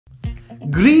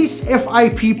Greece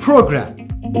FIP program.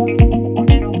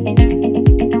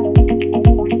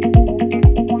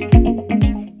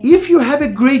 If you have a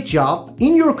great job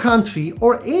in your country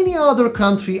or any other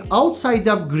country outside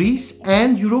of Greece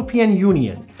and European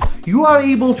Union, you are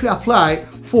able to apply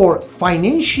for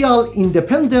Financial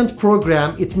Independent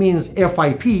Program, it means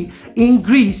FIP, in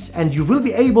Greece, and you will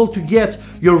be able to get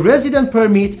your resident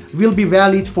permit will be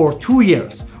valid for 2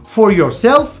 years for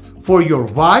yourself, for your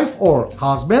wife or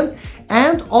husband,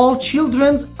 and all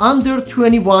children under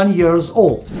 21 years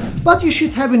old. But you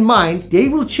should have in mind they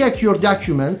will check your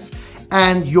documents,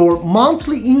 and your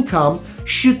monthly income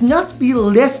should not be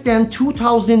less than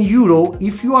 2,000 euro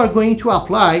if you are going to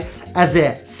apply as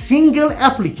a single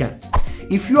applicant.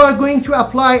 If you are going to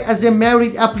apply as a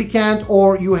married applicant,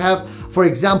 or you have, for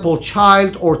example,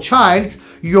 child or childs,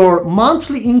 your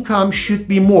monthly income should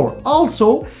be more.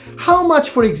 Also, how much,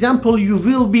 for example, you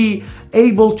will be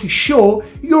able to show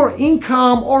your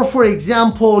income, or for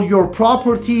example your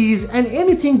properties, and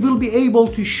anything will be able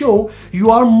to show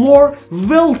you are more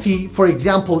wealthy, for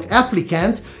example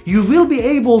applicant, you will be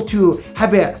able to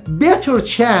have a better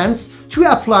chance to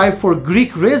apply for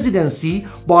Greek residency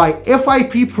by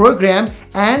FIP program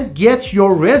and get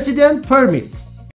your resident permit.